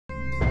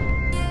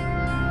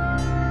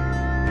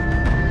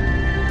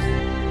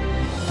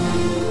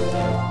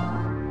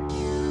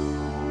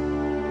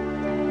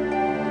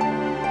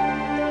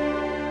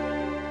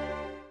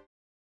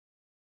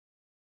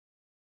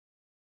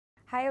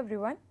Hi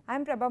everyone, I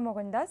am Prabha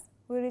Mohandas,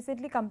 who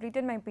recently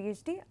completed my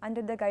PhD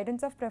under the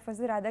guidance of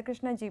Professor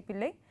Radhakrishna G.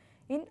 Pillai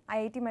in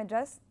IIT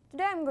Madras.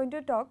 Today I am going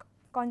to talk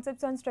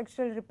concepts on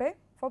structural repair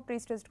for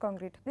prestressed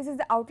concrete. This is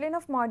the outline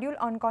of module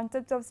on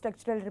concepts of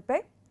structural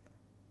repair.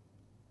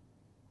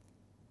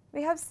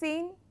 We have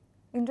seen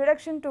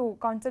introduction to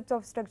concepts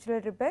of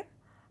structural repair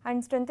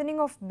and strengthening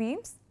of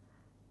beams,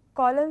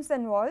 columns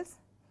and walls,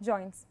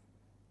 joints.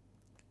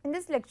 In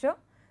this lecture,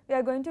 we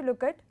are going to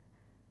look at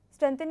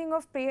strengthening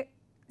of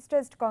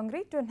prestressed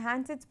concrete to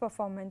enhance its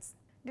performance.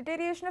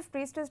 Deterioration of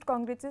prestressed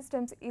concrete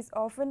systems is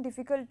often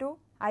difficult to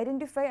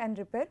identify and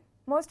repair.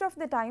 Most of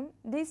the time,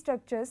 these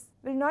structures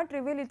will not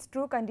reveal its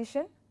true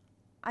condition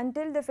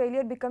until the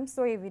failure becomes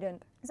so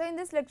evident. So, in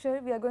this lecture,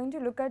 we are going to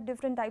look at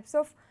different types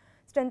of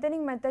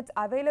strengthening methods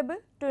available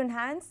to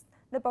enhance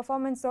the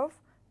performance of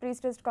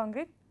prestressed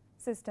concrete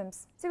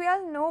systems. So, we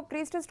all know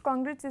prestressed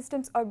concrete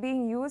systems are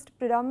being used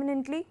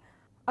predominantly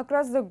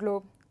across the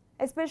globe,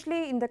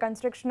 especially in the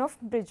construction of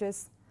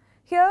bridges.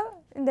 Here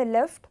in the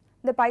left,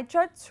 the pie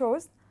chart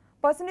shows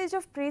percentage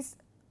of bridges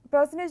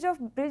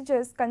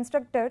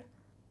constructed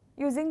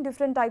using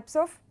different types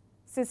of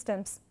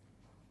systems.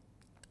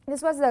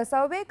 This was the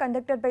survey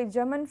conducted by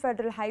German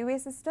Federal Highway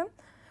System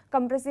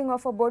comprising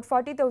of about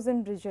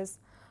 40,000 bridges.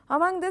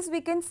 Among this,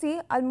 we can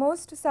see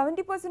almost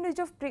 70%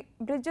 of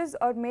bridges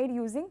are made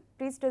using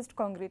prestressed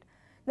concrete.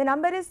 The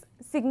number is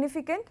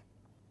significant,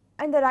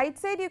 and the right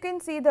side you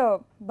can see the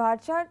bar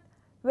chart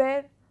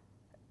where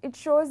it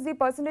shows the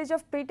percentage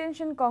of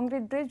pretension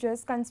concrete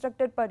bridges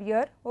constructed per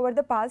year over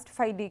the past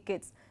 5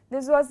 decades.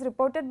 This was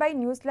reported by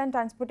New Zealand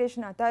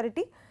Transportation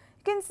Authority.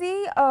 You can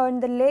see in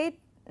the late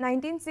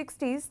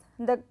 1960s,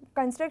 the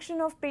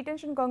construction of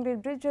pretension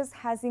concrete bridges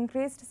has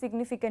increased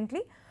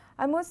significantly.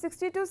 Almost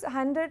 60 to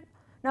 100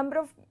 number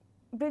of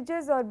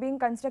bridges are being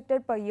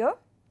constructed per year.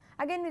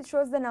 Again, it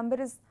shows the number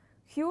is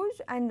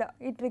huge and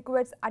it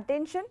requires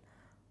attention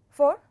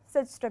for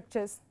such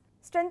structures.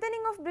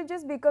 Strengthening of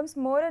bridges becomes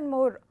more and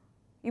more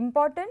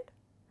important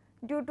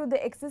due to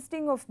the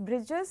existing of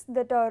bridges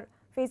that are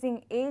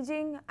facing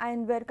aging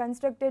and were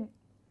constructed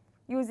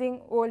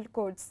using old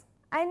codes.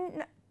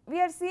 And we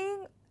are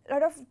seeing a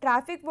lot of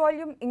traffic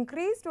volume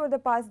increased over the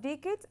past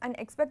decades and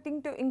expecting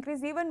to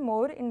increase even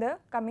more in the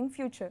coming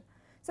future.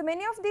 So,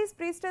 many of these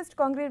prestressed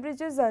concrete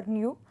bridges are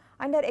new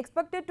and are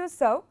expected to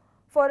serve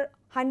for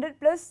 100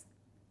 plus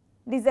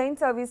design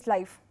service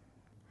life.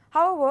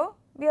 However,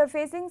 we are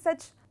facing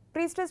such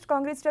prestressed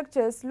concrete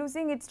structures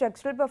losing its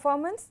structural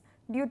performance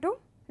due to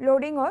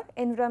loading or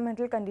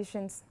environmental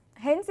conditions.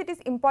 Hence, it is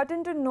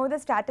important to know the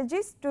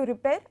strategies to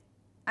repair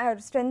or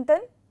strengthen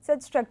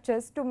such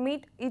structures to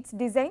meet its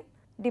design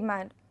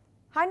demand.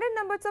 100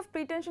 numbers of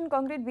pretension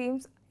concrete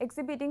beams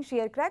exhibiting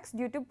shear cracks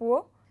due to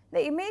poor.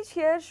 The image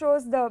here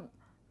shows the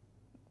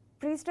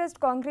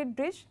prestressed concrete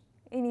bridge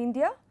in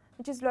India,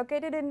 which is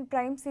located in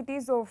prime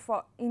cities of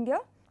India,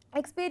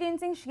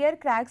 experiencing shear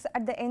cracks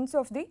at the ends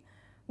of the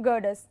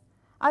girders.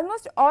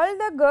 Almost all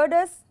the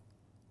girders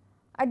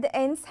at the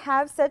ends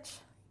have such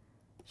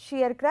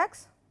shear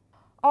cracks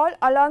all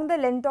along the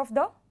length of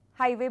the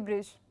highway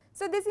bridge.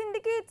 So, this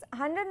indicates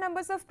 100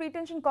 numbers of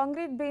pretension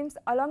concrete beams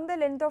along the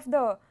length of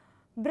the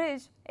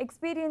bridge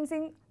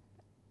experiencing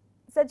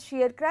such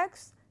shear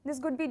cracks. This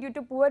could be due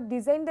to poor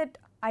design that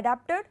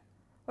adapted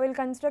while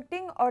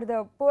constructing or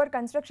the poor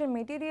construction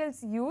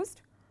materials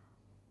used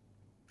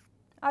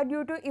or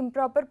due to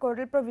improper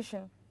codal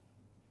provision.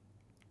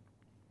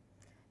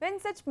 When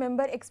such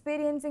member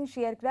experiencing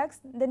shear cracks,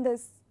 then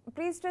the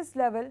prestress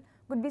level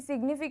would be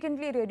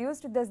significantly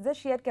reduced, thus the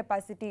shear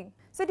capacity.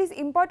 So, it is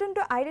important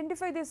to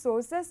identify the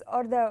sources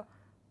or the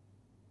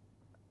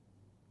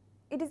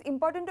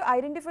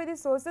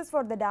sources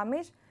for the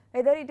damage,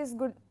 whether it is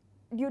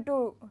due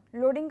to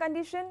loading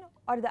condition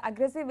or the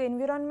aggressive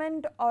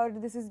environment, or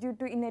this is due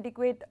to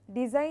inadequate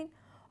design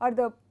or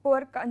the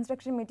poor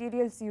construction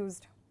materials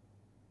used.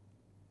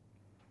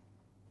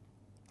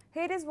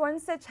 Here is one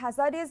such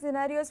hazardous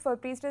scenarios for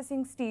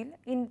prestressing steel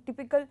in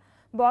typical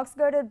box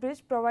girder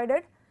bridge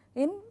provided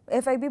in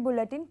FIB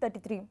Bulletin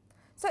 33.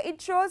 So, it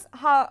shows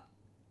how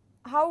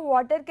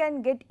water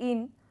can get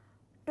in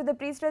to the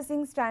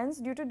prestressing strands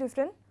due to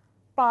different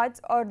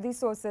parts or the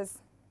sources.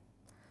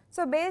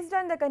 So, based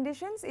on the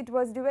conditions, it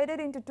was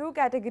divided into two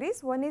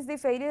categories. One is the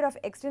failure of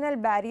external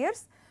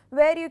barriers,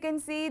 where you can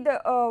see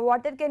the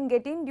water can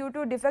get in due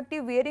to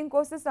defective wearing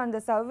courses on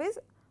the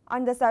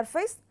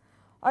surface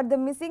or the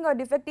missing or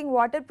defecting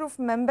waterproof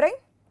membrane.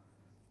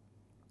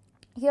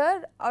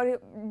 Here, or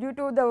due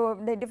to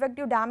the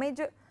defective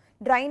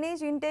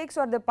drainage intakes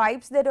or the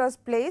pipes that was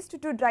placed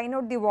to drain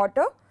out the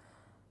water,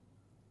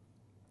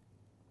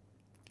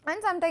 and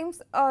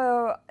sometimes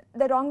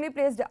the wrongly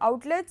placed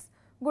outlets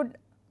could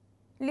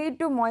lead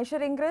to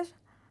moisture ingress,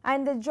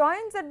 and the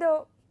joints at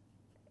the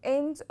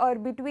ends or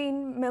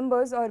between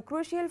members are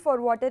crucial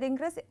for water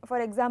ingress. For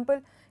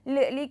example,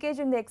 leakage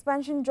in the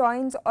expansion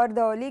joints or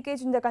the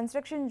leakage in the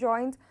construction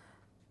joints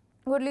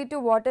would lead to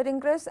water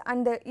ingress,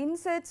 and the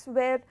insets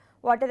where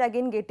water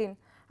again get in.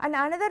 And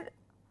another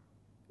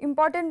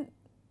important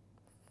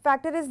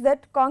factor is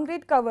that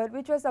concrete cover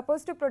which was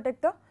supposed to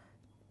protect the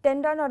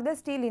tendon or the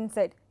steel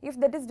inside. If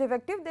that is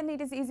defective, then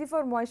it is easy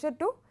for moisture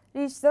to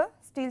reach the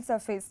steel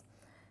surface.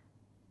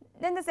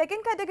 Then the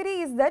second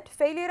category is that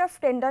failure of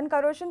tendon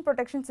corrosion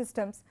protection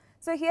systems.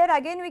 So, here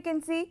again we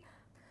can see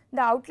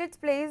the outlets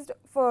placed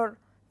for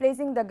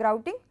placing the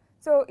grouting.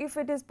 So, if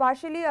it is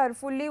partially or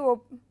fully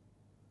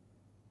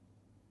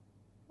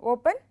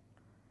open,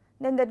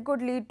 then that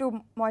could lead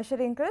to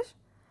moisture ingress,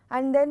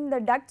 and then the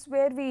ducts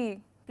where we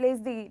place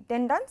the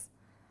tendons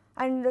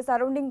and the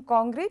surrounding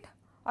concrete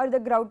or the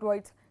grout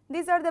voids.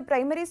 These are the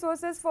primary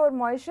sources for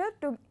moisture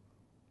to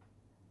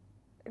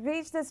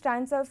reach the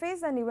strand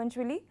surface and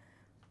eventually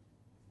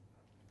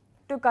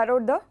to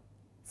corrode the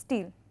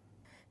steel.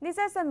 These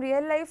are some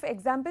real life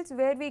examples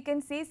where we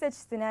can see such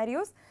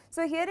scenarios.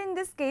 So, here in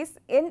this case,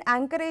 end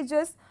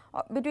anchorages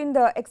between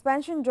the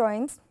expansion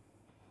joints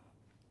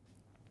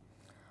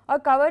are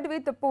covered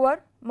with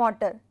poor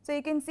mortar. So,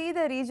 you can see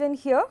the region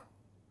here,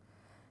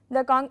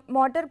 the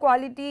mortar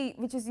quality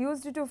which is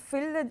used to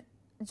fill the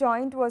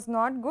joint was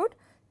not good,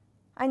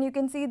 and you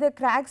can see the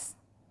cracks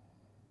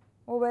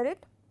over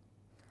it.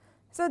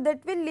 So,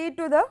 that will lead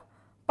to the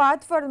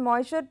path for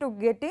moisture to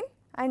get in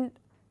and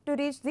to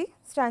reach the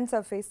strand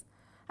surface.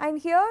 And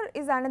here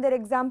is another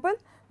example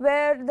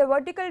where the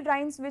vertical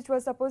drains which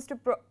was supposed to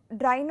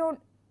drain out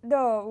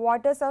the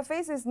water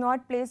surface is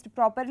not placed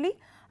properly,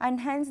 and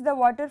hence the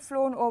water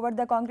flown over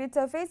the concrete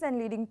surface and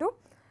leading to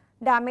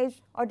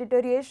damage or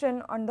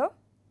deterioration on the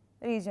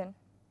region.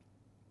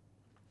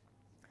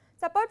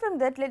 So, apart from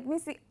that, let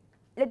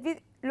me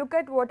look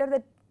at what are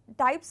the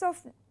types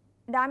of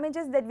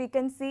damages that we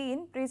can see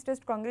in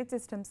prestressed concrete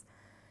systems.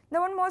 The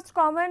one most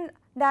common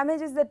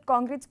damage is that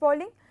concrete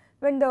spalling,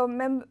 when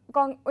the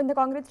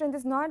concrete strength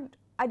is not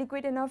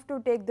adequate enough to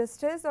take the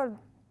stress, or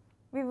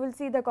we will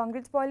see the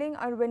concrete spalling,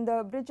 or when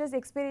the bridge is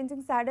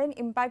experiencing sudden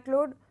impact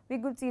load, we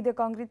could see the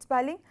concrete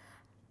spalling.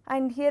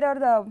 And here are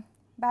the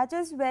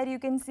batches where you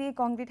can see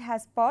concrete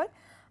has spalled,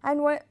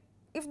 and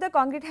if the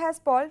concrete has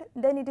spalled,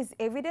 then it is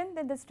evident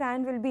that the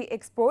strand will be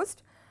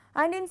exposed,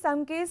 and in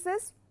some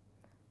cases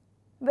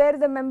where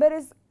the member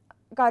is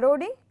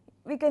corroding,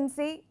 we can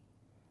see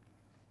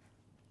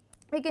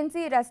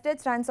rusted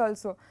strands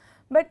also.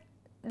 But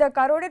the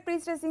corroded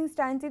prestressing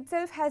strands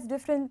itself has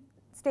different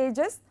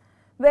stages,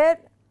 where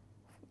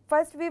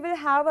first we will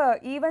have a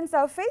even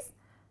surface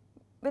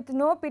with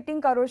no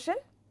pitting corrosion.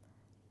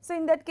 So,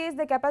 in that case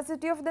the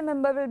capacity of the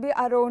member will be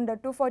around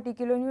 240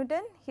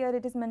 kilonewton, here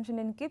it is mentioned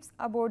in kips,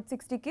 about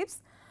 60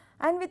 kips,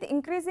 and with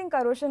increasing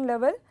corrosion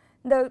level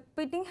the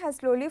pitting has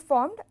slowly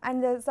formed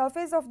and the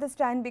surface of the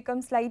strand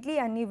becomes slightly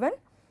uneven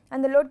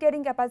and the load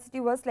carrying capacity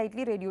was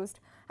slightly reduced,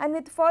 and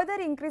with further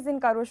increase in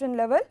corrosion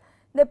level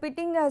the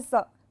pitting has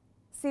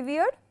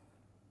severed,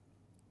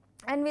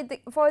 and with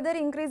further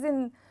increase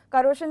in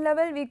corrosion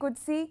level we could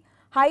see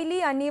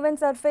highly uneven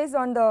surface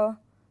on the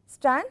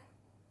strand,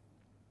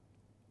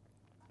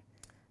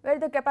 where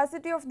the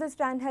capacity of the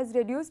strand has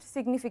reduced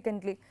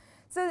significantly.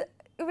 So,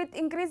 with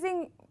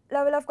increasing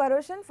level of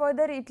corrosion,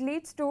 further it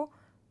leads to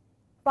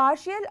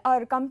partial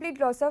or complete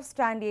loss of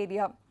strand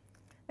area.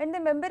 When the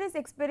member is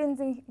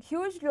experiencing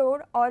huge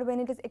load or when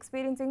it is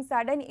experiencing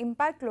sudden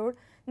impact load,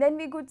 then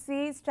we could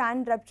see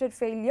strand rupture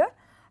failure,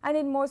 and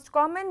in most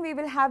common we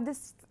will have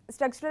this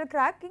structural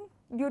cracking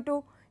due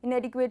to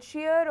inadequate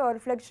shear or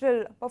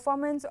flexural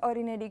performance or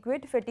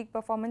inadequate fatigue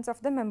performance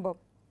of the member.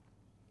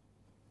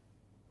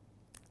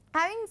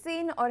 Having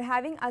seen or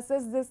having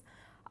assessed this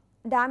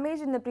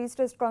damage in the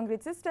prestressed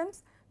concrete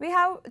systems, we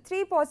have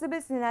three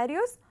possible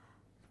scenarios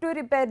to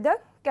repair the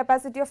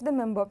capacity of the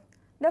member.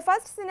 The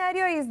first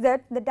scenario is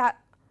that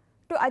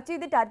to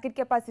achieve the target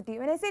capacity.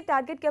 When I say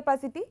target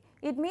capacity,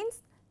 it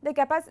means the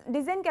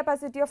design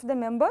capacity of the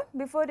member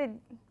before it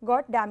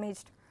got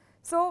damaged.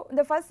 So,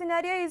 the first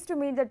scenario is to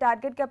meet the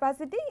target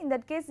capacity, in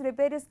that case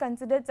repair is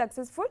considered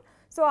successful.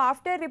 So,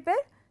 after repair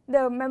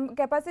the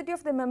capacity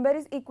of the member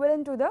is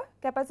equivalent to the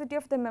capacity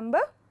of the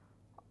member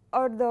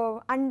or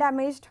the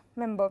undamaged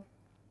member.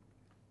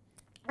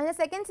 And the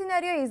second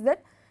scenario is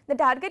that the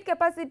target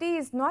capacity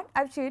is not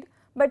achieved,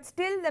 but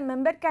still the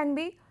member can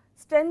be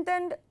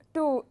strengthened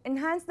to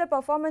enhance the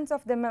performance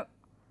of the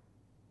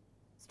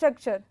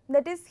structure.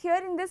 That is,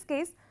 here in this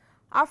case,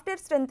 after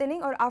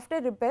strengthening or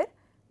after repair,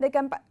 the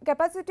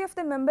capacity of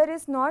the member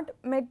is not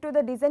met to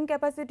the design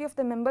capacity of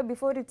the member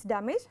before its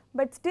damage,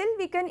 but still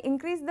we can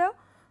increase the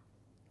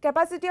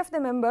capacity of the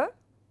member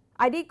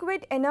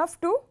adequate enough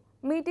to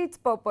meet its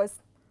purpose.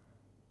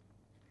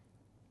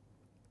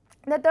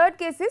 The third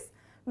case is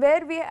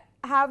where we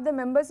have the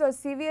members are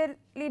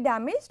severely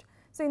damaged.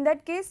 So, in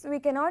that case we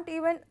cannot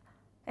even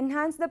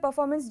enhance the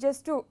performance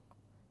just to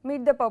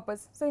meet the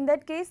purpose. So, in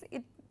that case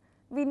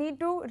we need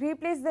to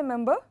replace the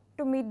member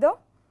to meet the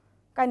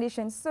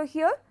conditions. So,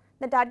 here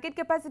the target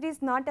capacity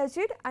is not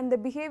achieved and the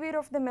behavior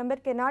of the member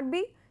cannot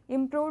be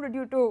improved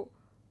due to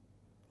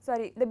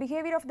the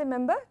behavior of the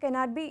member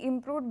cannot be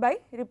improved by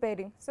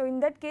repairing. So, in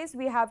that case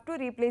we have to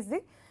replace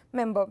the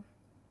member.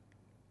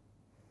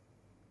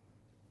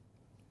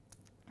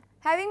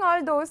 Having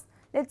all those,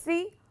 let us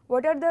see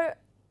what are the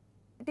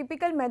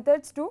typical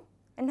methods to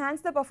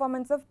enhance the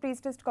performance of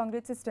prestressed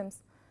concrete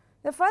systems.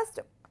 The first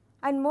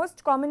and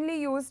most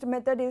commonly used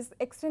method is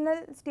external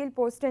steel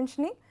post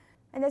tensioning,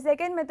 and the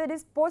second method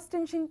is post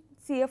tension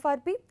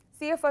CFRP.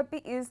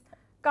 CFRP is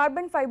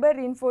carbon fiber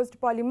reinforced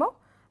polymer,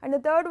 and the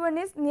third one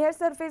is near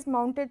surface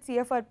mounted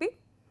CFRP,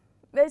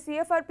 where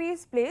CFRP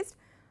is placed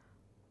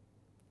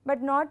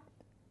but not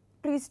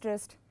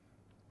prestressed.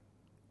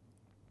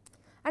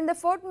 And the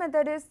fourth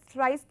method is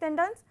splice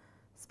tendons,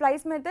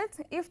 splice methods.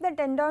 If the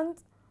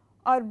tendons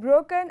are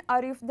broken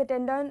or if the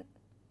tendon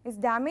is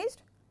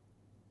damaged,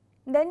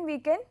 then we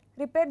can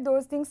repair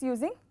those things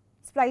using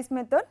splice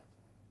method.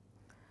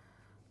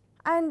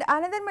 And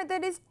another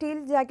method is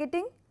steel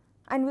jacketing,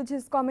 and which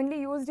is commonly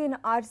used in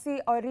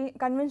RC or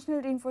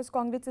conventional reinforced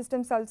concrete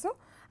systems also.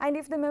 And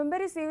if the member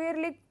is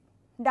severely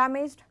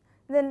damaged,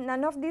 then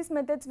none of these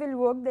methods will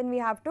work, then we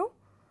have to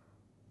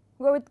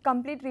go with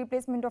complete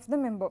replacement of the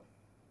member.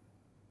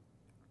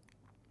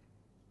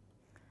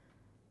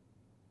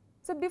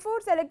 So, before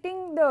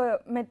selecting the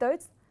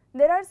methods,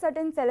 there are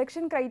certain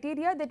selection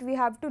criteria that we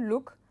have to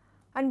look,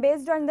 and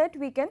based on that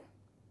we can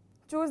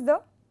choose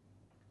the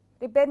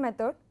repair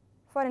method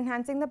for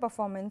enhancing the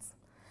performance.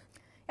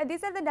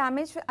 These are the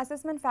damage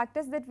assessment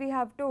factors that we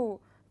have to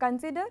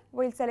consider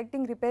while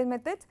selecting repair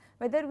methods,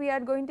 whether we are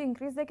going to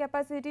increase the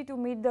capacity to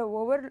meet the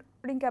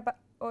overloading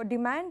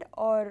demand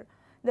or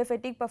the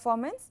fatigue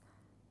performance,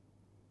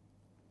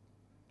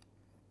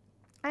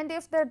 and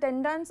if the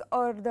tendons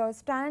or the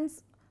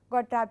strands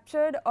got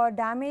ruptured or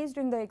damaged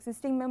in the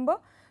existing member,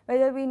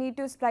 whether we need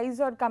to splice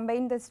or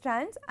combine the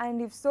strands,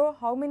 and if so,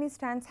 how many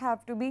strands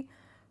have to be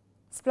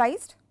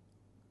spliced,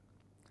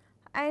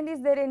 and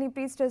is there any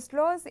pre-stress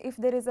loss, if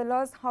there is a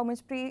loss, how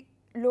much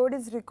pre-load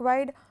is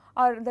required,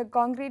 or the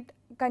concrete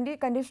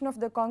condition of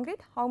the concrete,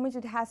 how much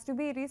it has to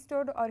be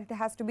restored or it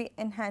has to be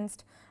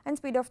enhanced, and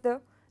speed of the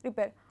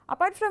repair.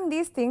 Apart from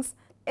these things,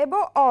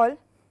 above all,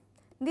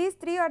 these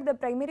three are the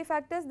primary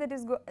factors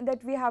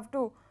that we have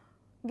to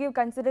give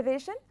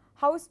consideration.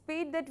 How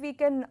speed that we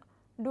can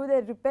do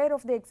the repair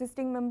of the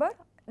existing member,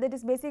 that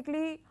is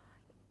basically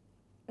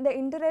the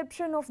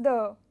interruption of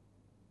the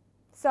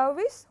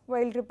service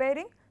while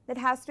repairing, that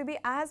has to be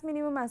as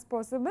minimum as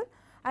possible,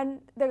 and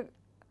the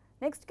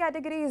next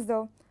category is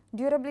the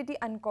durability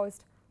and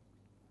cost.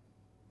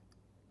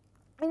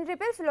 In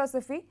repair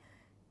philosophy,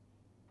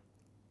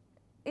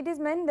 it is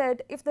meant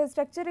that if the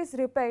structure is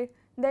repaired,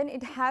 then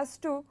it has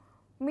to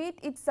meet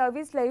its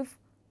service life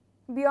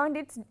beyond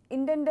its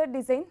intended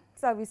design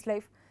service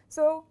life.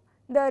 So,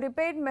 the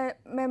repaired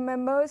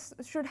members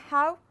should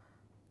have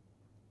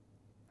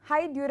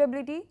high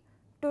durability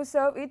to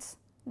serve its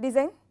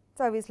design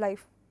service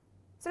life.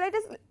 So, let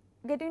us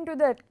get into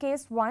the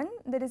case 1,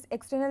 that is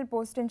external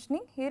post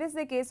tensioning. Here is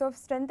the case of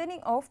strengthening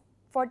of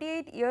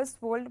 48 years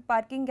old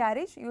parking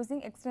garage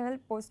using external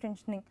post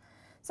tensioning.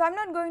 So, I am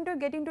not going to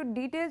get into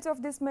details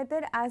of this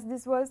method as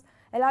this was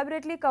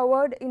elaborately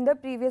covered in the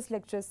previous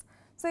lectures.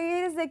 So,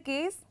 here is the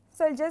case.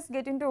 So, I will just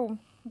get into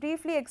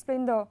briefly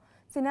explain the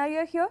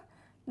scenario here.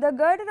 The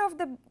girder of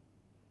the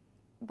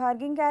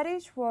parking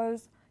garage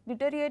was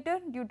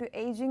deteriorated due to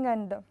aging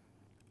and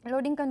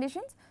loading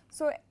conditions.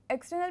 So,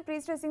 external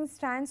pre-stressing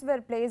strands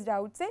were placed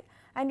outside,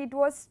 and it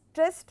was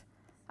stressed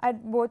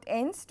at both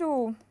ends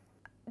to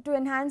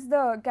enhance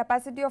the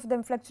capacity of the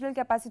flexural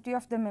capacity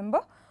of the member.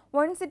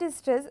 Once it is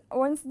stressed,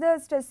 once the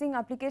stressing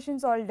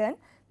applications all done,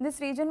 this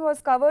region was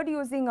covered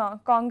using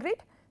concrete,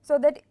 so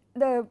that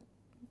the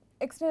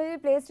externally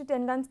placed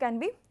tendons can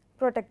be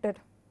protected.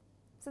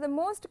 So, the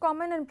most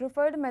common and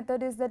preferred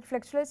method is that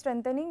flexural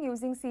strengthening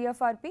using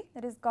CFRP,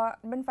 that is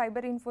carbon fiber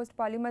reinforced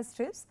polymer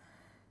strips,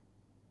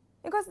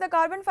 because the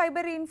carbon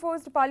fiber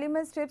reinforced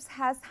polymer strips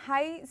has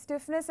high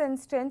stiffness and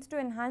strength to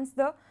enhance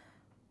the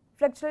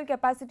flexural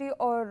capacity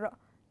or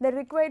the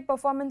required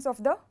performance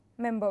of the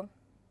member.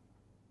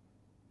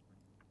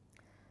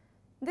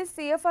 These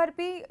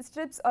CFRP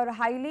strips are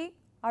highly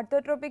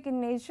orthotropic in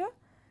nature.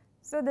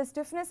 So, the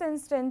stiffness and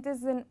strength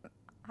is in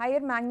higher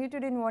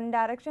magnitude in one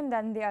direction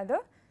than the other.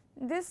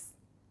 This,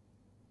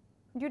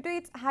 due to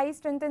its high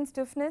strength and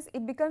stiffness,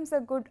 it becomes a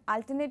good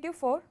alternative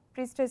for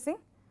pre-stressing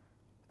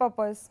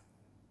purpose.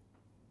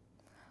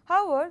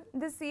 However,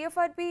 the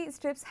CFRP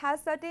strips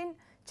has certain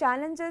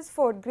challenges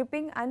for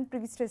gripping and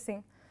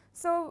pre-stressing.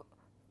 So,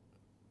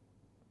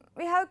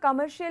 we have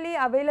commercially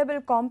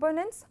available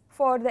components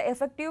for the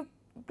effective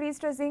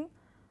pre-stressing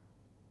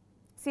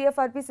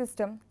CFRP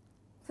system.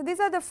 So, these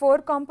are the 4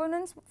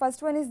 components.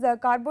 First one is the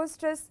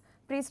carbo-stress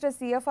pre-stress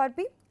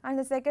CFRP, and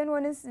the second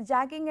one is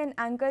jacking and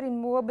anchor in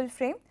movable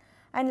frame,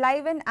 and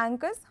live end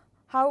anchors,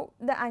 how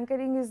the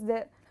anchoring is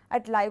there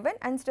at live end,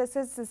 and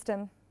stresses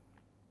system.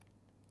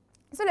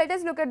 So, let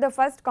us look at the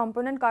first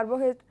component,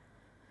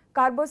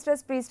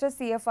 carbo-stress pre-stress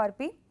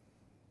CFRP.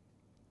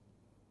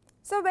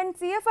 So, when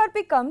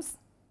CFRP comes,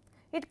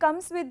 it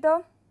comes with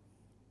the,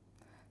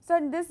 so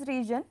in this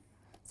region,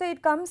 so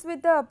it comes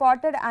with the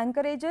potted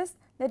anchorages,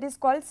 that is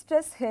called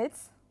stress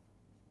heads,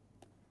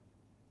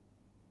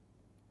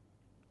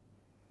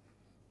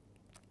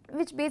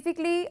 which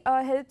basically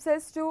helps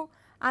us to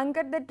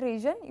anchor that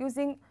region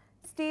using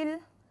steel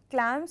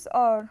clamps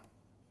or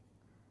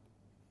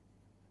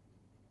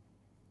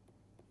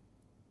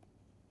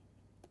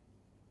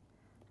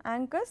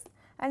anchors,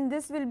 and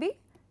this will be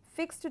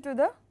fixed to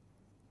the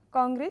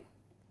concrete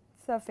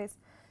surface.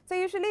 So,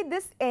 usually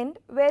this end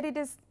where it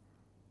is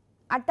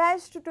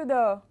attached to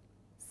the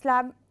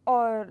slab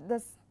or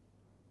the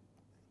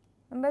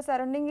member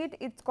surrounding it,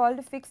 it is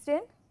called fixed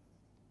end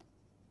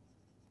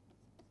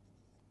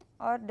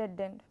or dead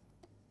end.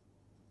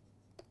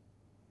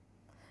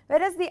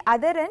 Whereas the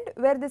other end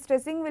where the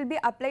stressing will be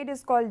applied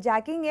is called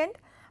jacking end,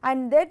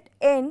 and that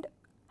end,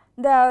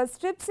 the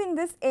strips in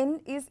this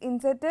end is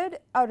inserted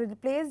or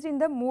placed in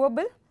the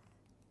movable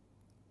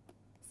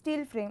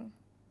steel frame.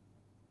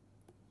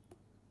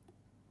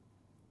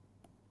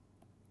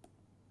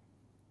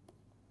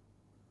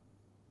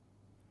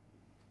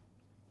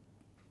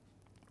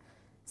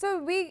 So,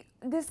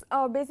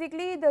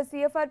 basically the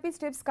CFRP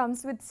strips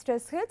comes with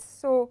stress heads.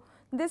 So,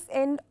 this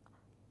end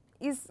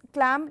is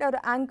clamped or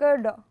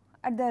anchored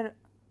at the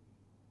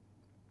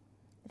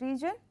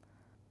region.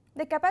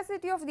 The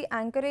capacity of the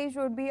anchorage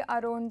would be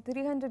around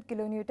 300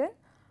 kilonewton,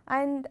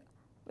 and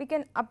we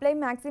can apply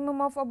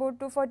maximum of about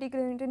 240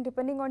 kilonewton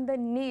depending on the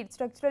need,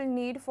 structural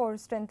need for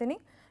strengthening.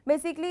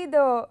 Basically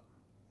the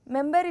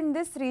member in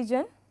this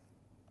region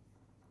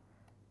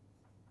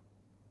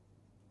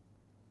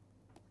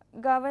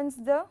governs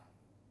the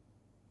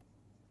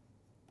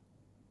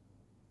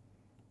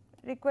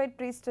required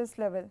pre-stress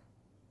level.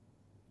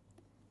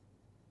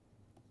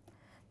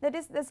 That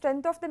is, the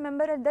strength of the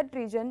member at that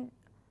region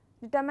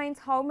determines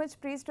how much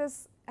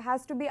pre-stress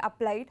has to be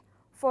applied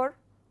for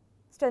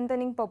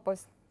strengthening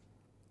purpose.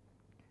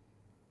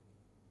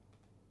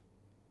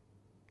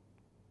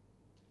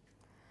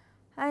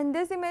 And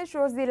this image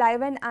shows the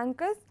live end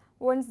anchors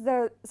once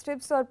the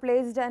strips are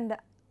placed and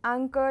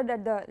anchored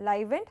at the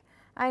live end,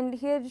 and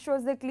here it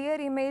shows the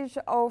clear image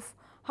of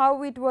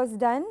how it was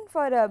done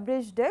for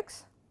bridge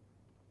decks.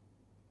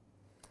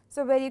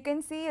 So, where you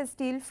can see a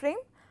steel frame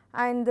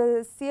and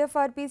the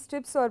CFRP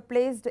strips are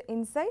placed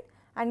inside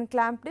and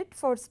clamped it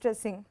for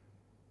stressing.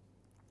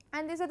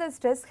 And these are the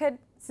stress head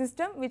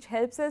system which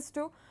helps us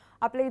to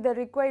apply the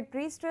required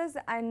pre-stress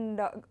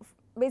and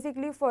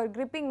basically for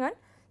gripping and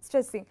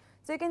stressing.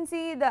 So, you can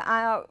see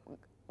the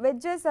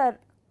wedges are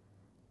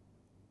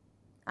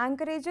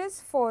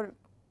anchorages for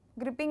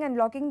gripping and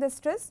locking the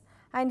stress,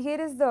 and here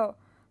is the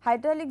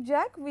hydraulic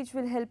jack which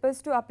will help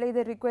us to apply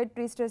the required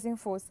pre-stressing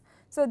force.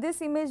 So,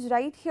 this image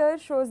right here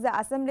shows the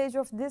assemblage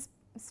of this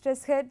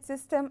stress head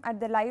system at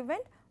the live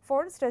end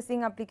for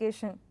stressing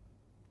application.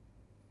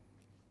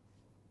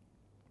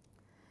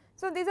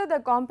 So, these are the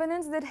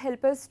components that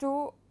help us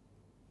to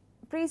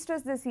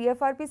pre-stress the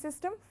CFRP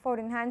system for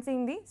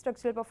enhancing the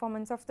structural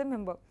performance of the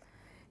member.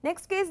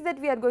 Next case that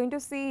we are going to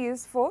see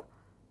is for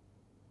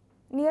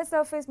near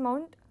surface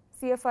mount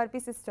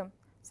CFRP system.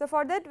 So,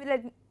 for that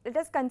let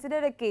us consider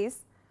a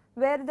case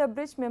where the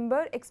bridge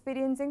member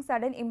experiencing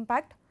sudden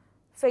impact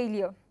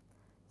failure.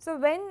 So,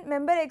 when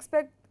member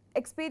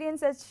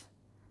experience such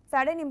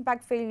sudden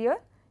impact failure,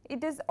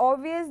 it is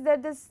obvious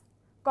that this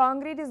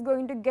concrete is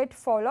going to get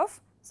fall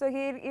off. So,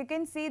 here you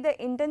can see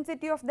the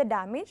intensity of the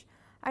damage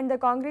and the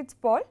concrete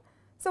fall.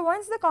 So,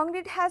 once the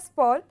concrete has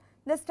fall,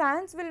 the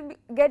strands will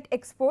get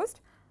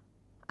exposed,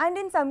 and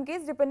in some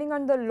case depending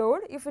on the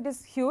load, if it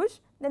is huge,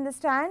 then the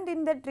strand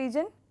in that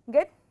region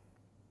get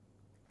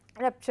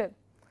ruptured.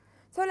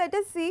 So, let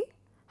us see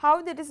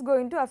how that is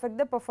going to affect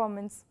the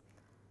performance.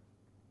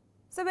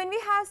 So, when we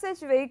have such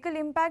vehicle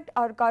impact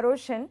or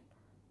corrosion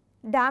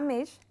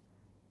damage,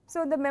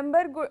 so the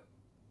member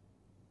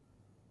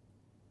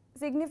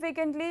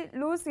significantly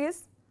lose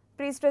its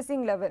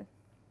pre-stressing level.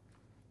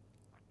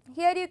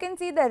 Here you can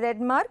see the red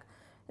mark,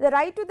 the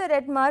right to the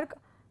red mark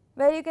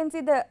where you can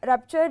see the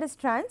ruptured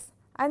strands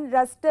and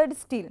rusted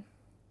steel.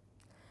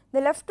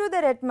 The left to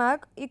the red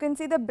mark you can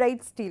see the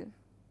bright steel.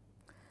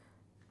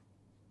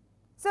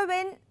 So,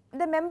 when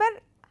the member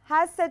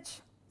has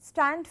such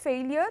strand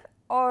failure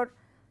or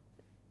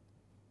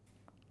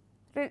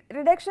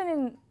reduction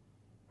in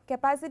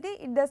capacity,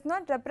 it does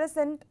not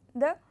represent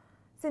the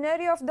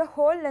scenario of the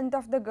whole length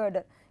of the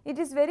girder, it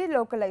is very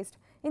localized.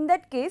 In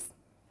that case,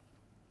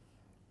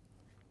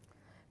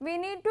 we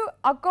need to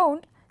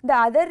account the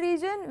other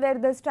region where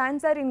the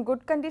strands are in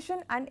good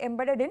condition and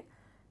embedded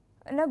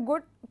in a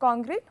good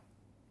concrete.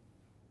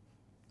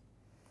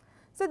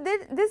 So,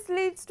 this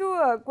leads to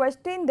a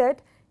question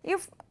that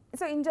if,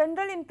 so in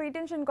general in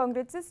pre-tension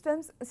concrete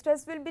systems,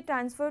 stress will be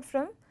transferred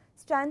from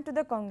strand to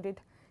the concrete.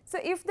 So,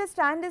 if the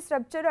strand is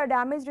ruptured or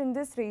damaged in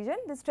this region,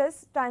 the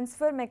stress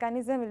transfer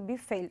mechanism will be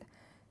failed.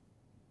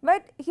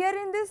 But here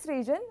in this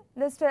region,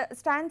 the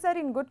strands are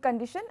in good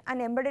condition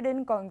and embedded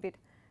in concrete.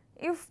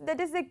 If that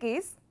is the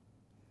case,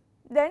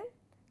 then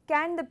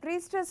can the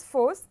pre-stress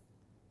force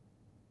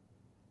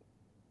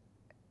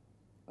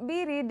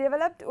be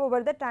redeveloped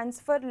over the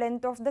transfer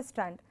length of the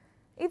strand?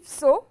 If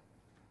so,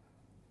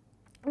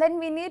 then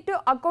we need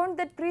to account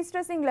that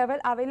pre-stressing level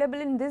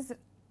available in this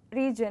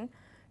region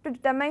to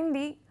determine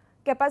the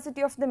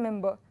capacity of the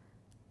member.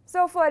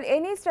 So, for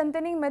any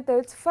strengthening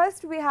methods,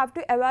 first we have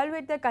to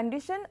evaluate the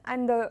condition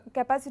and the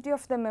capacity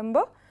of the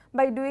member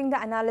by doing the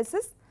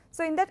analysis.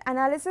 So, in that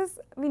analysis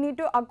we need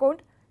to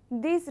account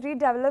these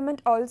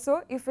redevelopment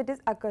also if it is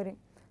occurring.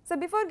 So,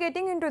 before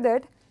getting into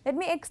that, let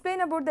me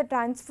explain about the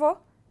transfer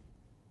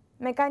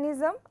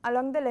mechanism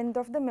along the length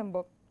of the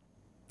member.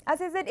 As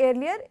I said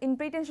earlier, in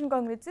pretension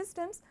concrete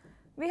systems,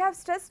 we have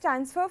stress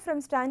transfer from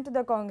strand to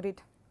the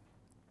concrete.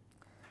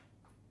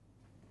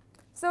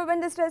 So,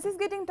 when the stress is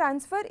getting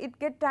transferred, it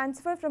gets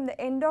transferred from the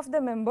end of the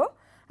member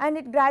and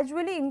it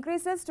gradually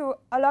increases to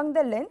along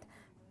the length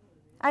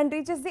and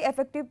reaches the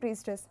effective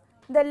pre-stress.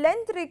 The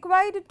length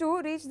required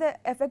to reach the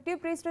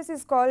effective pre-stress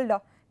is called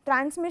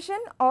transmission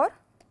or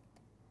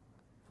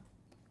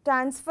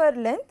transfer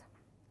length,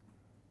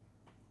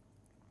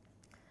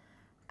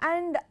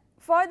 and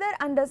further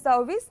under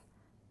service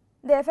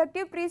the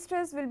effective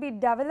pre-stress will be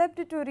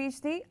developed to reach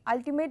the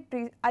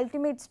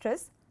ultimate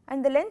stress,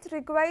 and the length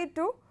required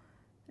to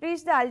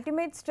reach the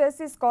ultimate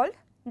stress is called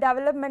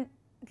development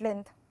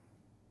length.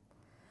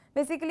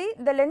 Basically,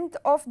 the length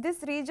of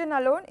this region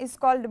alone is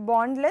called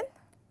bond length,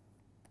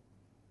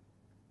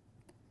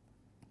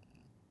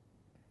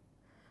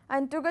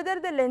 and together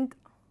the length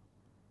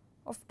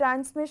of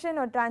transmission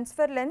or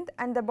transfer length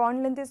and the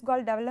bond length is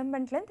called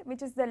development length,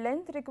 which is the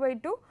length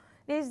required to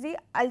reach the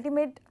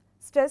ultimate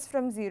stress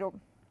from 0.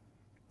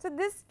 So,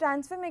 this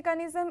transfer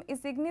mechanism is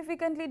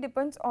significantly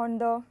depends on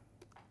the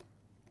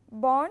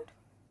bond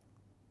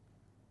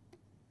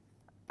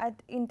at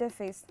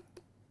interface.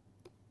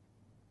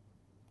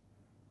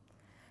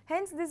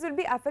 Hence, this will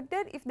be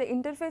affected if the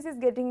interface is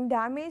getting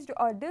damaged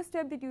or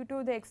disturbed due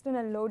to the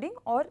external loading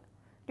or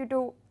due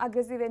to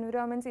aggressive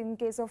environments in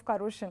case of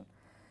corrosion.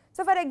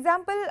 So, for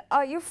example,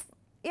 if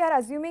you are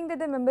assuming that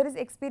the member is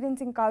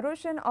experiencing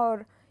corrosion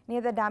or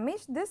near the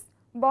damage, this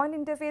bond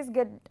interface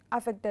get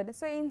affected.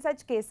 So, in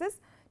such cases,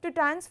 to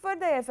transfer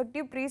the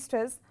effective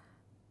pre-stress,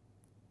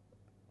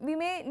 we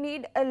may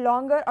need a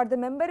longer, or the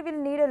member will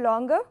need a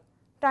longer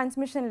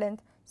transmission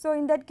length. So,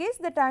 in that case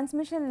the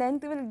transmission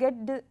length will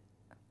get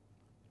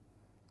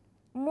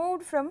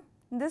moved from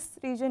this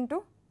region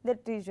to that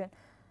region.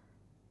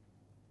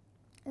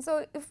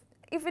 So,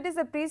 if it is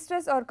a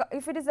pre-stress or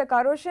if it is a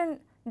corrosion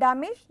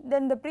damage,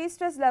 then the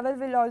pre-stress level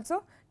will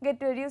also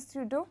get reduced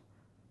due to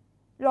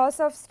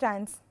loss of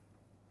strands.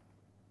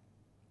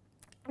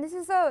 This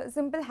is a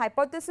simple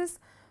hypothesis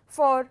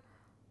for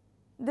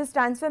this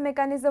transfer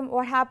mechanism,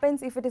 what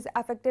happens if it is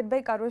affected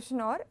by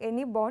corrosion or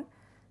any bond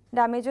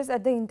damages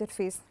at the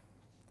interface.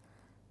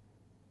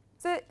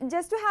 So,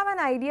 just to have an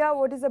idea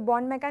what is the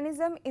bond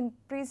mechanism in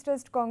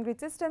pre-stressed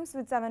concrete systems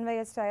with 7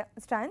 wire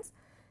strands,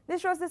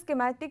 this shows the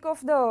schematic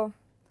of the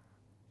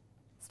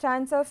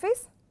strand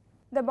surface.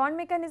 The bond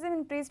mechanism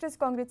in pre-stressed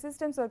concrete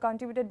systems are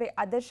contributed by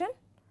adhesion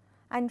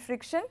and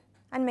friction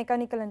and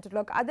mechanical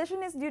interlock.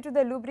 Adhesion is due to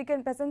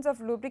the presence of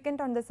lubricant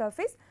on the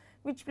surface,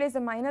 which plays a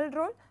minor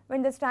role.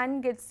 When the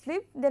strand gets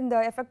slipped, then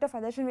the effect of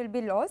adhesion will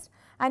be lost,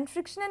 and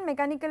friction and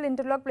mechanical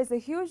interlock plays a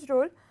huge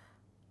role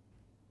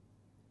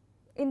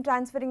in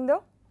transferring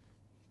the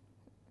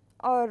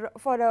or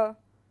for a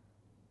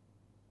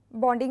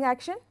bonding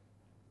action.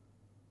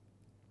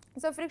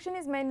 So, friction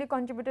is mainly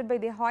contributed by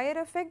the Hoyer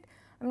effect.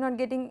 I am not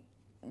getting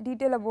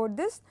detail about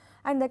this,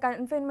 and the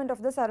confinement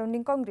of the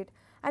surrounding concrete.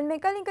 And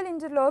mechanical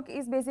interlock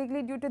is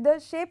basically due to the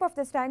shape of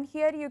the strand.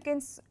 Here you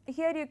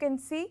can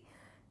see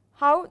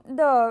how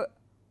the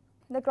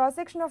cross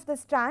section of the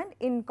strand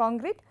in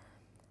concrete.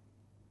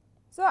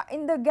 So,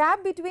 in the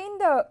gap between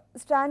the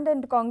strand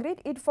and concrete,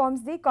 it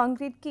forms the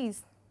concrete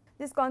keys.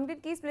 This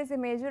concrete keys plays a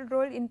major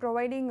role in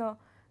providing a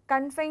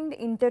confined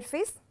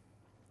interface.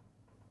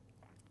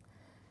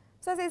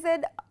 So, as I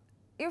said,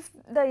 if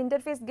the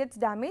interface gets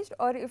damaged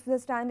or if the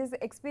strand is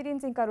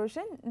experiencing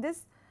corrosion,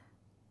 this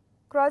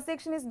cross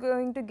section is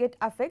going to get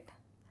affected,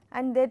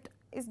 and that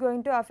is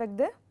going to affect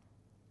the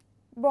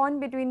bond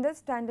between the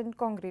strand and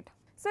concrete.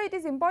 So, it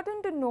is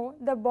important to know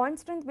the bond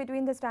strength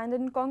between the strand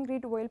and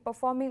concrete while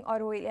performing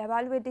or while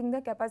evaluating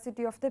the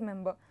capacity of the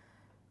member.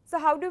 So,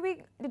 how do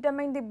we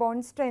determine the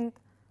bond strength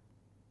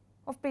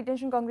of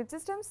pre-tension concrete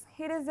systems?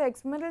 Here is the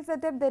experimental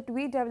setup that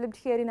we developed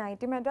here in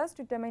IIT Madras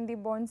to determine the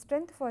bond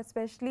strength for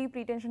especially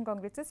pre-tension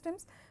concrete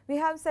systems. We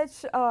have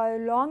such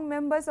long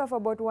members of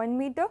about 1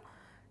 meter,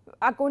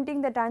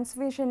 accounting the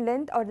transmission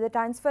length or the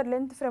transfer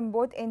length from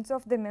both ends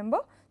of the member.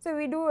 So,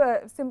 we do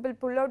a simple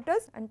pull out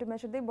test and to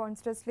measure the bond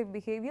stress slip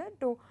behavior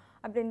to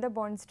obtain the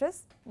bond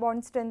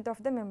strength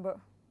of the member.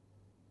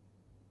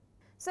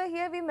 So,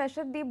 here we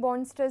measure the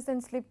bond stress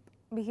and slip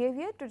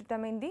behavior to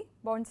determine the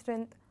bond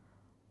strength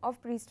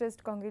of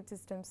pre-stressed concrete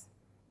systems.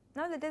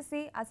 Now, let us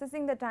see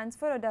assessing the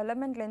transfer or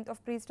development length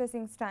of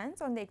pre-stressing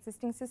strands on the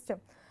existing system.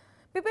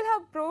 People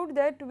have proved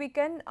that we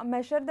can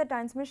measure the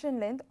transmission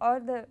length or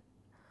the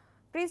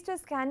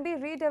pre-stress can be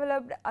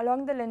redeveloped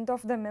along the length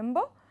of the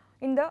member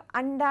in the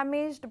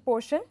undamaged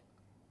portion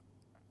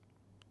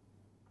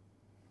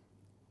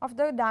of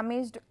the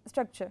damaged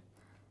structure.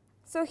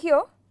 So,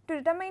 here to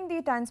determine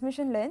the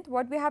transmission length,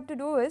 what we have to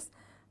do is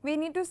we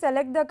need to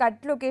select the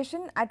cut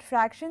location at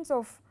fractions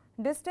of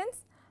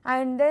distance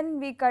and then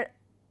we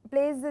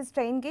place the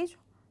strain gauge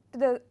to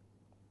the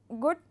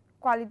good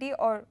quality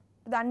or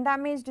the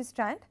undamaged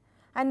strand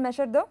and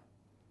measure the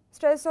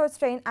stress or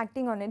strain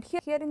acting on it.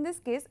 Here in this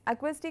case,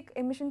 acoustic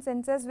emission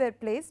sensors were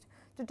placed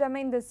to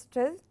determine the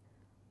stress.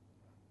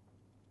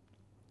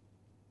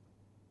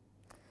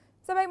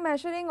 So, by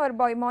measuring or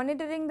by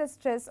monitoring the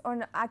stress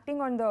on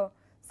acting on the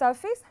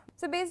surface,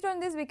 so based on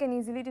this we can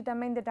easily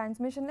determine the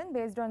transmission length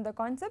based on the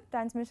concept.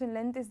 Transmission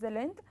length is the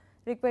length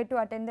required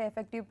to attain the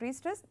effective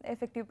prestress.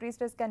 Effective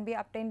prestress can be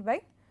obtained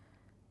by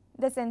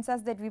the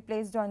sensors that we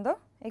placed on the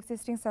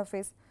existing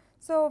surface.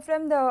 So,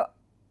 from the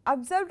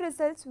observed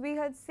results we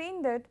had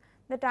seen that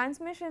the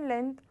transmission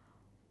length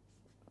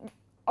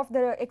of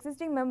the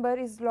existing member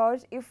is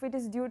large if it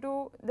is due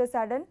to the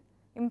sudden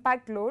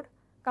impact load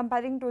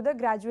comparing to the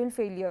gradual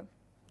failure.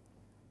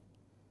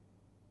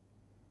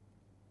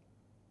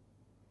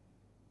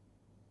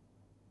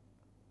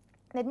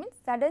 That means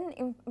sudden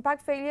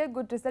impact failure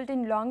could result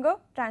in longer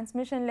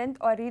transmission length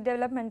or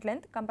redevelopment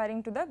length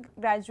comparing to the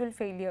gradual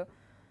failure.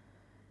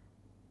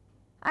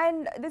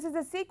 And this is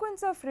a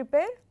sequence of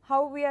repair,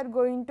 how we are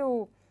going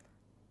to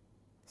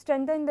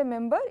strengthen the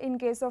member in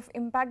case of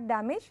impact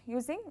damage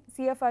using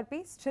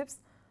CFRP strips.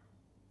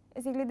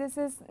 Basically this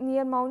is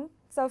near mount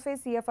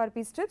surface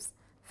CFRP strips.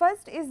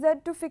 First is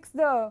that to fix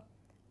the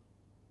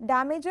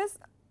damages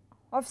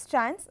of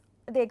strands,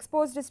 the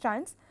exposed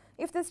strands.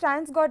 If the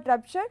strands got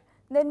ruptured,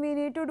 then we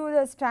need to do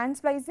the strand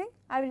splicing.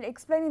 I will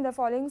explain in the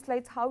following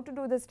slides how to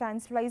do the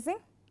strand splicing.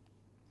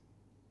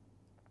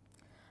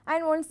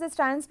 And once the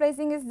strand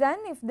splicing is done,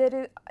 if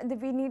there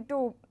is we need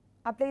to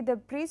apply the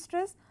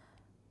pre-stress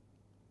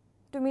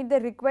to meet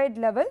the required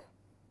level,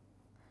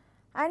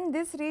 and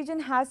this region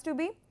has to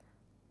be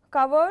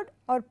covered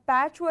or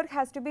patchwork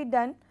has to be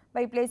done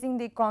by placing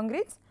the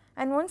concretes,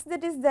 and once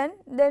that is done,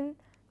 then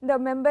the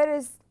member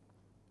is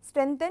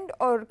strengthened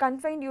or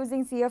confined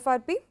using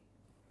CFRP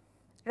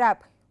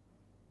wrap.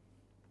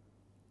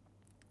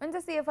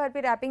 Once the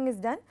CFRP wrapping is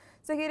done,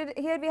 so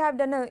here we have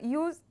done a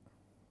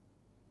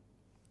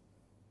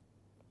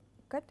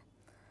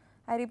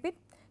I repeat,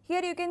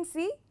 here you can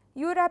see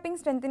U-wrapping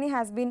strengthening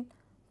has been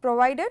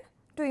provided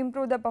to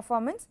improve the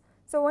performance.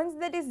 So, once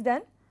that is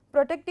done,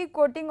 protective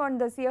coating on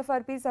the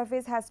CFRP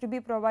surface has to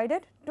be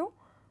provided to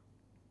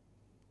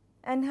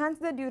enhance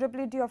the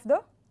durability of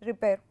the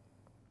repair.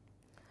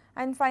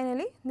 And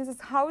finally, this is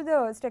how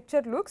the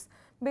structure looks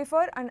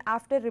before and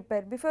after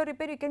repair. Before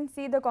repair you can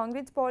see the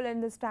concrete spall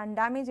and the strand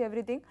damage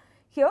everything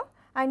here,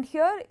 and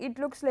here it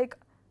looks like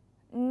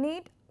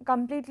neat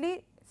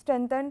completely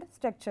strengthened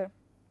structure.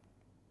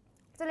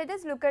 So, let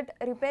us look at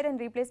repair and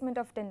replacement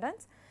of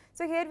tendons.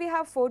 So, here we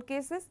have 4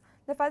 cases.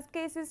 The first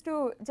case is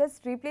to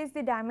just replace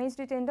the damaged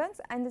tendons,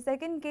 and the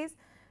second case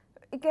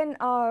you can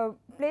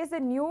place the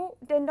new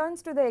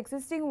tendons to the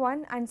existing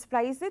one and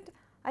splice it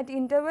at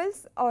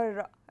intervals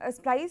or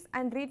splice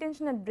and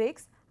retention at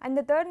breaks, and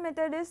the third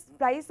method is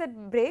splice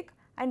at break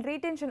and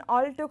retention.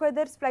 All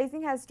together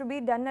splicing has to be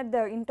done at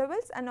the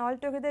intervals and all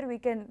together we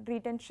can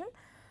retention.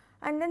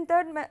 And then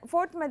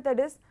fourth method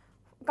is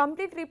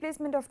complete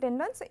replacement of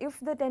tendons. If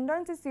the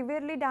tendons is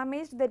severely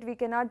damaged, that we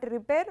cannot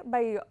repair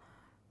by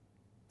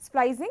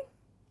splicing.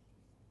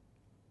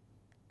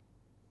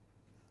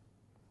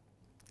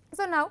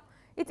 So, now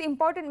it is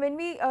important when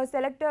we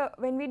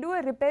when we do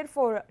a repair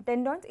for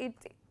tendons, it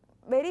is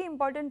very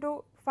important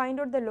to find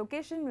out the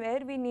location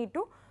where we need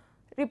to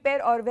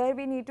repair or where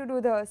we need to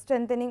do the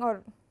strengthening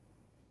or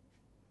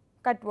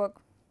cut work.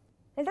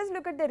 Let us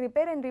look at the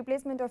repair and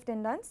replacement of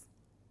tendons.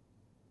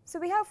 So,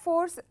 we have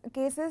 4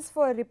 cases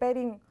for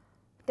repairing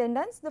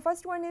tendons. The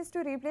first one is to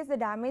replace the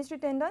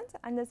damaged tendons,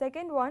 and the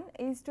second one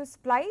is to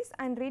splice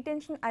and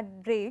retention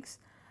at breaks,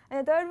 and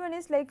the third one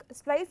is like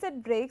splice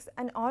at breaks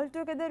and all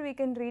together we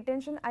can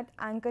retention at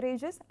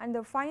anchorages, and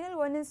the final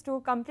one is to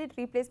complete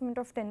replacement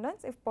of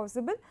tendons if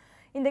possible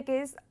in the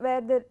case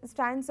where the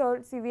strands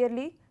are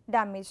severely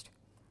damaged.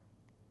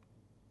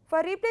 For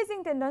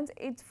replacing tendons,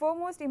 it is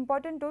foremost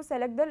important to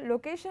select the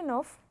location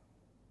of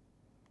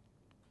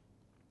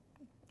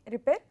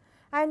repair,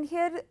 and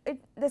here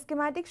the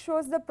schematic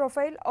shows the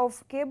profile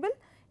of cable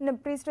in a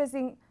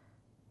pre-stressing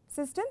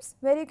systems,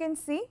 where you can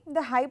see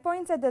the high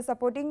points at the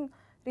support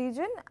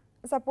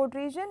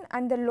region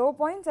and the low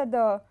points at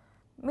the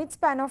mid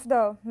span of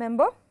the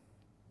member,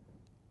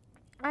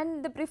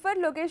 and the preferred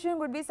location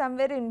would be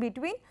somewhere in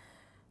between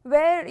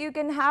where you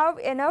can have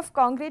enough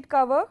concrete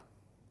cover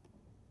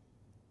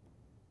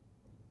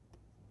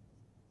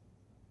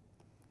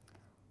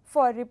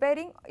for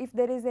repairing if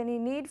there is any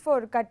need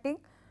for cutting,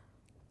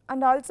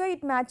 and also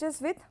it matches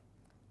with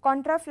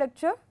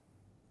contraflexure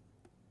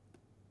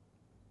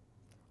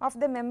of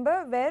the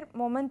member where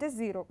moment is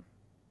 0.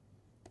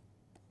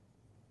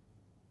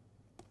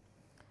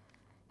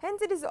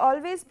 Hence, it is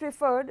always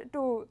preferred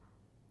to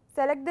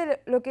select the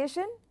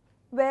location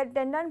where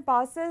tendon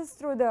passes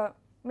through the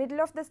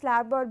middle of the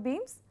slab or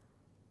beams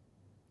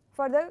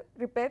for the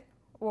repair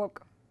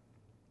work.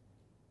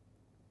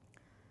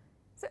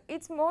 So,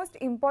 it is most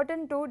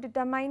important to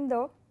determine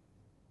the,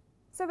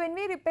 so when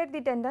we repair the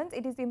tendons,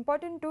 it is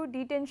important to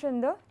detension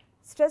the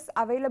stress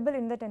available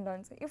in the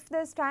tendons. If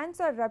the strands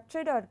are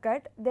ruptured or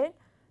cut, then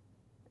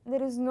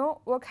there is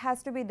no work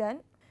has to be done.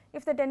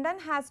 If the tendon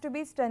has to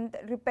be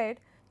repaired,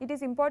 it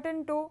is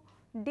important to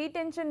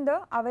detension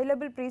the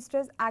available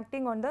pre-stress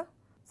acting on the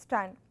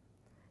strand.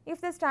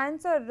 If the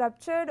strands are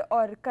ruptured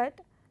or cut,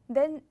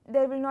 then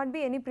there will not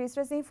be any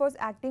pre-stressing force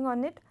acting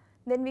on it,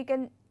 then we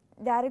can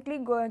directly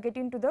get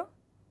into the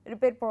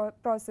repair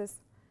process.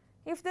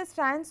 If the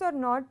strands are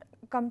not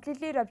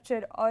completely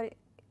ruptured or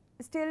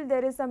still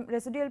there is some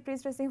residual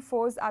pre-stressing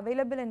force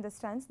available in the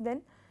strands,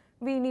 then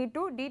we need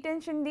to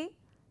detension the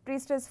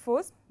pre-stress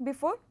force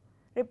before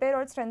repair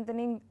or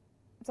strengthening,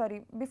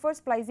 before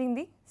splicing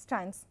the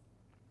strands.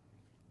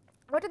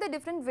 What are the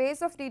different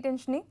ways of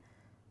detensioning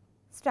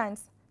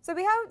strands? So,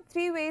 we have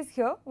three ways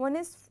here. One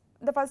is,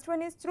 the first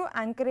one is through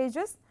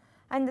anchorages,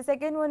 and the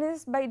second one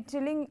is by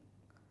drilling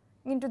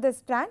into the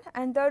strand,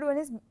 and third one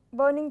is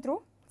burning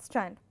through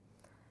strand.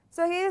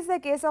 So, here is the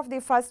case of the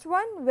first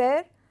one,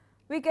 where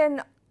we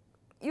can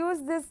use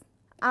this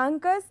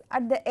anchors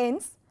at the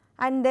ends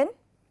and then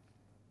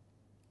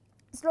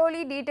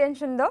slowly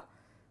detension the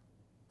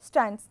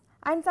strands,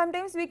 and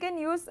sometimes we can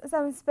use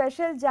some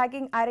special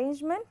jacking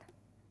arrangement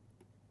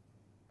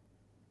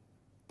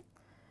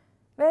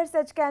where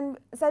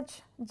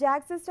such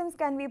jack systems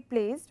can be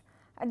placed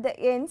at the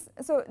ends.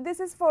 So, this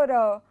is for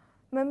a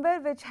member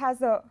which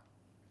has a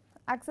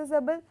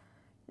accessible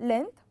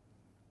length.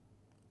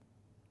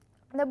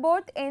 The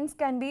both ends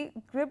can be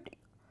gripped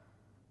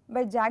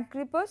by jack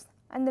grippers,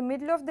 and the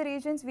middle of the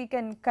regions we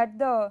can cut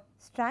the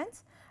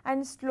strands,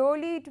 and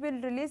slowly it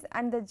will release,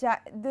 and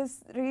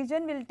this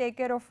region will take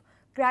care of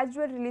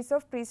gradual release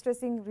of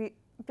pre-stressing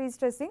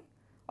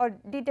or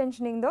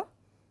detensioning the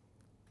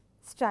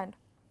strand.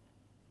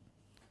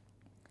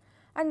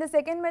 And the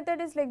second method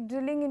is like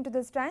drilling into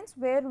the strands,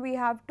 where we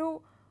have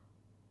to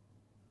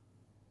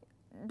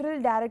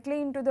drill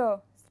directly into the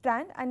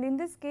strand, and in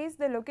this case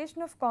the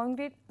location of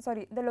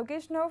the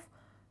location of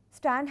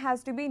strand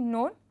has to be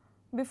known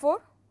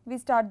before we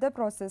start the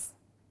process,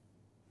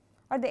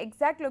 or the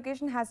exact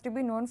location has to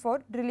be known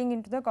for drilling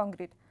into the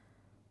concrete.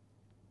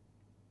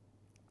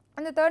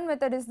 And the third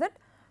method is that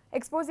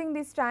exposing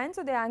these strands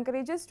or the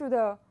anchorages to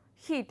the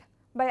heat.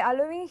 By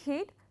allowing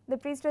heat, the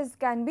pre-stress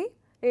can be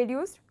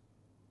reduced.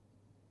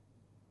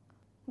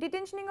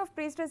 Detensioning of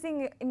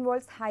pre-stressing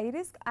involves high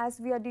risk, as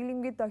we are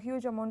dealing with a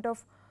huge amount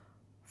of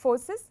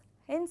forces.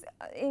 Hence,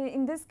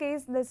 in this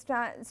case the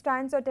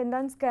strands or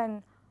tendons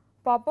can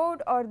pop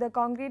out, or the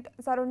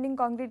surrounding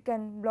concrete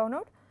can blown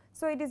out.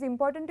 So, it is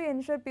important to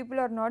ensure people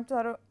are not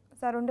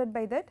surrounded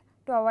by that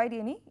to avoid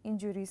any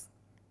injuries.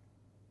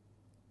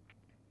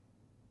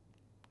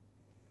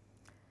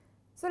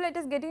 So, let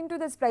us get into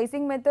the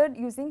splicing method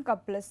using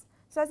couplers.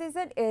 So, as I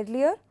said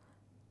earlier,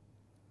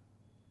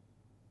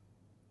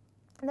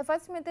 the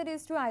first method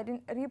is to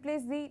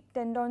replace the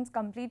tendons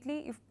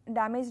completely, if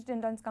damaged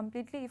tendons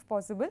completely if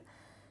possible.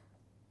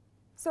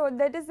 So,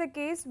 that is the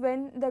case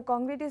when the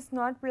concrete is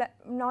not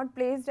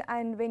placed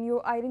and when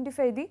you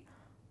identify the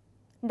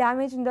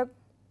damage in the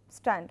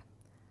strand.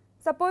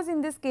 Suppose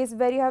in this case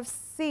where you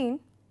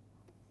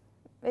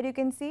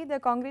can see the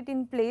concrete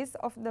in place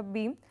of the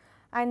beam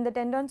and the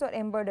tendons are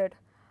embedded,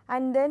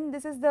 and then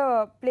this is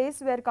the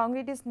place where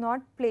concrete is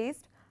not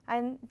placed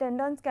and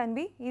tendons can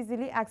be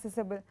easily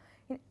accessible.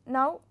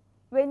 Now,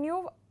 when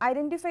you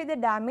identify the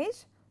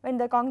damage when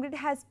the concrete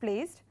has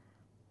placed,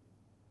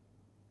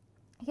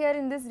 here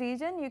in this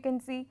region you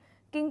can see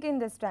kink in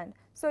the strand.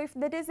 So, if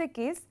that is the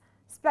case,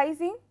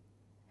 splicing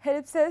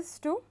helps us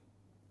to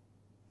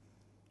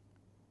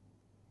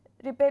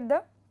repair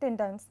the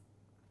tendons.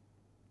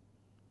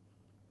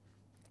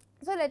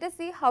 So, let us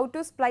see how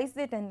to splice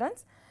the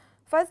tendons.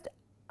 First,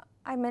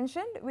 I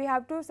mentioned we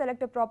have to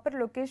select a proper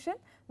location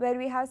where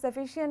we have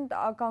sufficient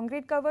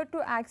concrete cover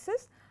to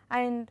access,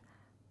 and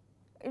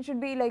it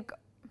should be like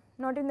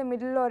not in the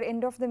middle or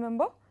end of the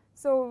member.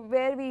 So,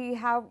 where we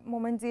have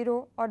moment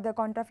 0 or the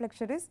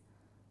contraflexure is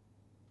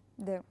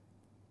there.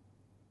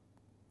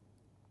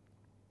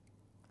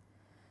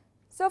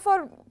 So,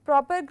 for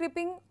proper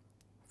gripping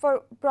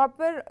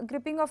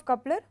of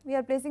coupler, we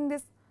are placing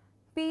this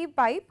PE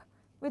pipe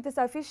with a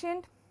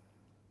sufficient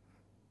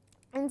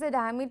inside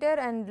diameter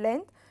and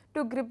length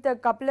to grip the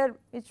coupler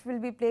which will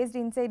be placed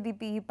inside the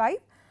PE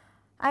pipe,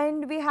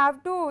 and we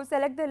have to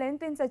select the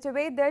length in such a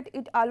way that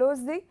it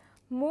allows the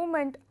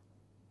movement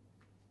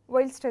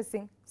while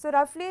stressing. So,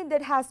 roughly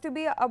that has to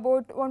be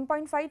about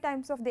 1.5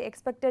 times of the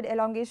expected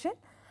elongation,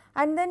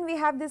 and then we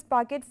have this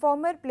pocket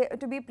former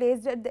to be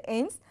placed at the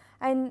ends,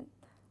 and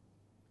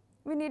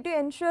we need to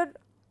ensure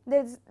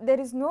there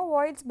is no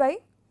voids by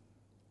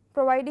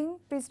providing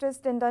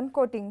prestressed tendon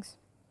coatings.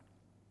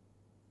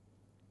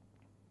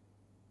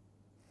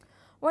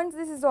 Once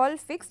this is all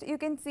fixed, you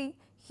can see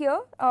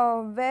here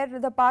where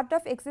the part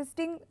of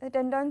existing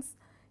tendons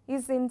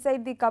is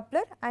inside the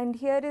coupler, and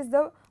here is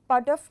the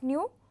part of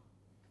new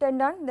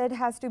tendon that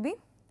has to be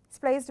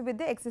spliced with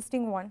the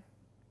existing one.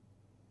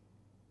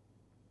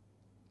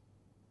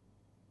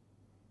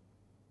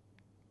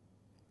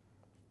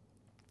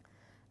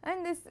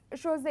 And this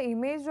shows the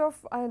image of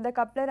the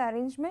coupler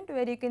arrangement,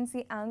 where you can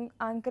see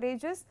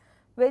anchorages,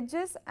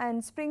 wedges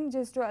and spring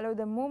just to allow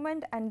the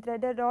movement, and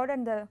threaded rod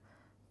and the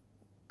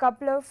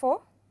coupler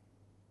for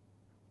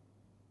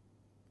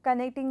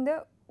connecting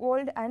the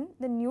old and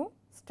the new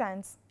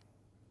strands.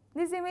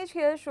 This image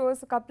here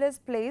shows couplers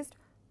placed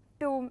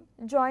to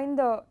join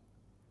the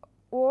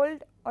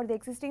old or the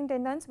existing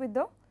tendons with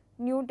the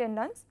new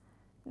tendons.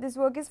 This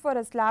work is for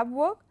a slab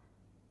work,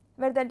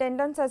 where the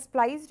tendons are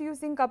spliced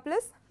using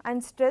couplers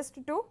and stressed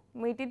to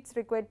meet its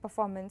required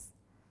performance.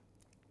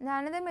 Now,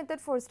 another method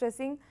for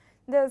stressing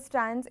the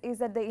strands is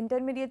that the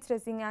intermediate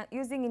stressing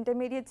using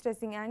intermediate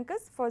stressing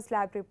anchors for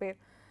slab repair.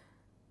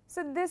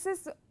 So, this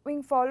is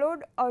being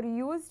followed or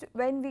used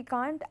when we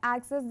can't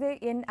access the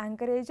end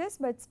anchorages,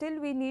 but still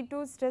we need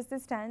to stress the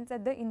strands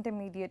at the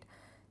intermediate.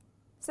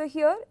 So,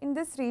 here in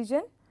this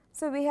region,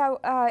 so we have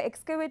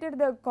excavated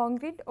the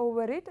concrete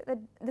over it.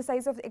 The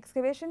size of the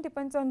excavation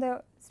depends on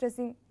the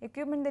stressing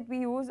equipment that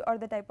we use or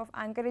the type of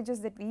anchorages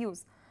that we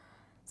use.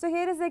 So,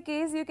 here is the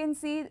case, you can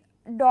see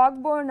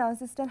dog bone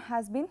system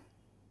has been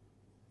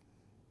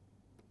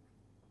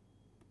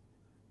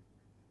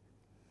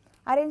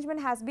arrangement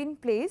has been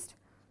placed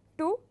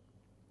to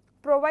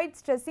provide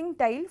stressing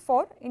tile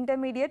for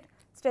intermediate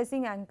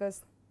stressing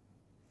anchors.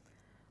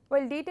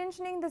 While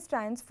detensioning the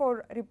strands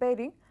for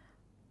repairing,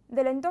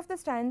 the length of the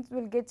strands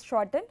will get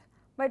shortened,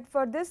 but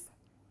for this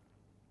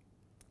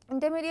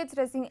intermediate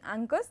stressing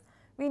anchors,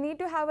 we need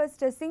to have a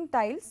stressing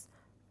tiles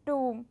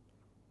to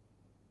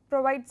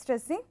provide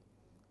stressing.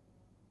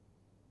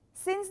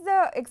 Since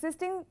the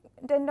existing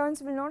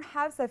tendons will not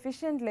have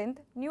sufficient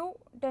length, new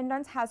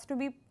tendons has to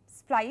be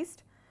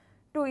spliced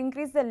to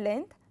increase the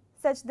length,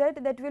 such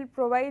that will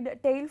provide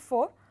tail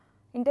for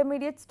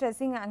intermediate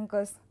stressing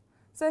anchors.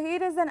 So,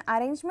 here is an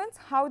arrangement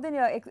how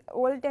the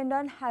old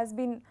tendon has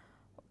been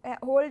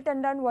whole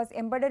tendon was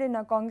embedded in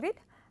a concrete,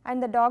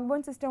 and the dog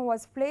bone system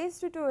was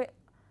placed to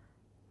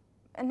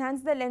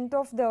enhance the length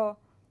of the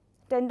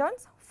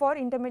tendons for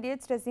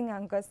intermediate stressing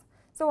anchors.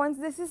 So, once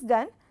this is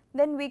done,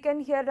 then we can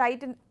here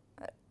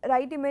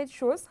right image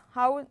shows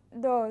how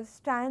the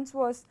strands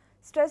was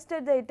stressed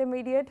at the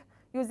intermediate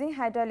using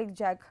hydraulic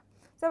jack.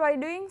 So, by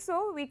doing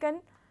so, we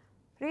can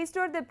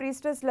restore the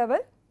pre-stress level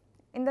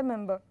in the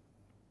member.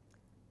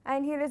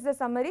 And here is the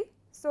summary.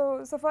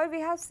 So far we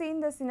have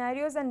seen the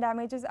scenarios and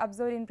damages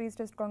observed in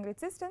pre-stressed concrete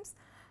systems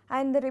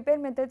and the repair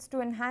methods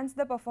to enhance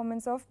the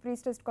performance of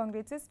pre-stressed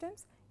concrete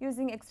systems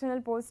using external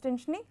post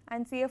tensioning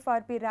and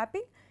CFRP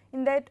wrapping,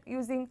 in that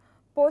using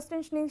post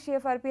tensioning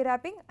CFRP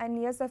wrapping and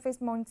near surface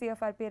mount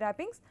CFRP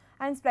wrappings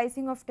and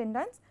splicing of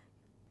tendons,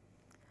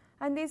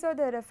 and these are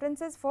the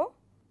references for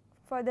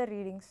further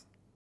readings.